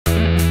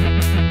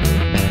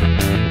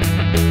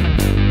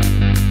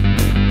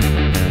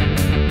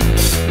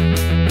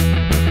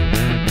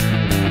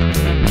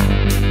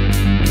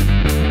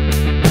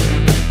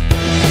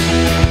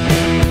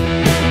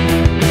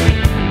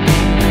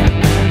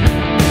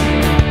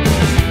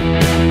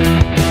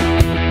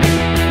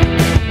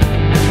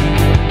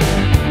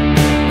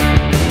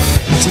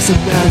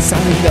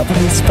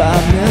his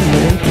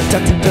family,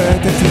 protecting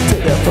dirt that he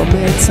did it from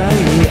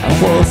Italy. I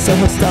was so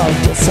hostile,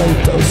 just so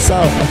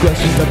docile.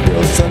 Aggression that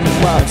builds on the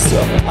marks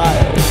of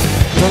Ohio.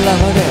 Don't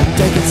laugh at him,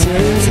 take it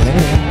seriously,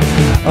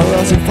 or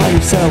else you find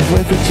yourself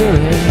with a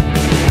jury.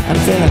 And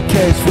fill a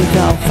case with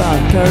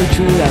unfound,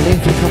 perjury. And if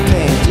you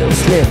complain, you'll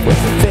sleep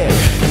with a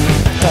fish.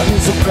 Tony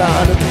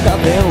Soprano did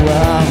nothing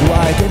wrong.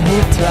 Why did he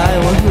die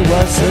when he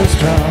was so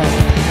strong?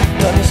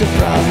 Tony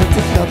Soprano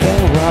did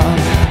nothing wrong.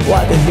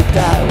 Why did he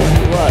die when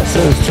he was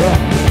so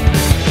strong?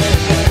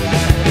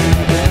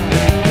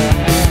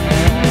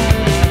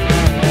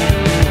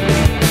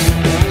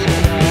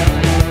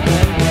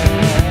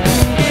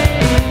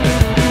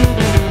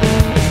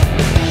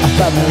 A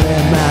family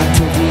man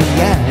to the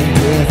end,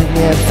 living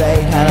their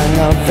fate had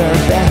another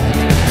bed.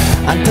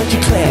 And don't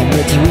you claim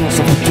you're the rules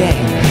of the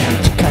game?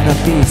 You cannot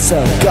be so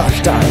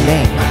gosh darn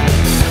lame.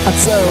 And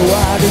so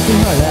why did you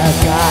hurt that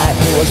guy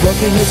who was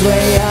working his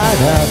way out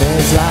of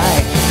his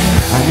life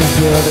and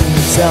improving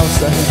himself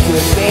so he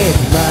could be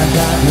the man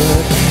that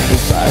would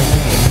inspire me?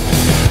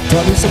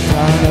 Tony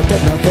Soprano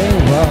did nothing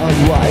wrong.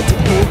 Why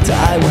did he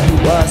die when he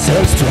was so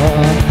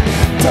strong?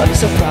 Tony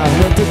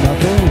Soprano did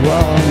nothing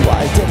wrong.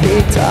 Why did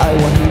he die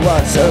when he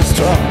was so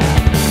strong?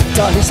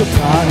 Tony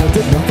Soprano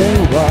did nothing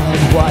wrong.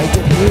 Why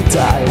did he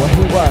die when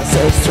he was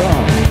so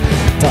strong?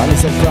 Tony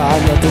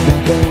Soprano did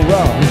nothing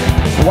wrong.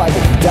 Why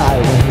did he die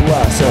when he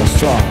was so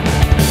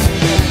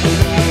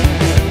strong?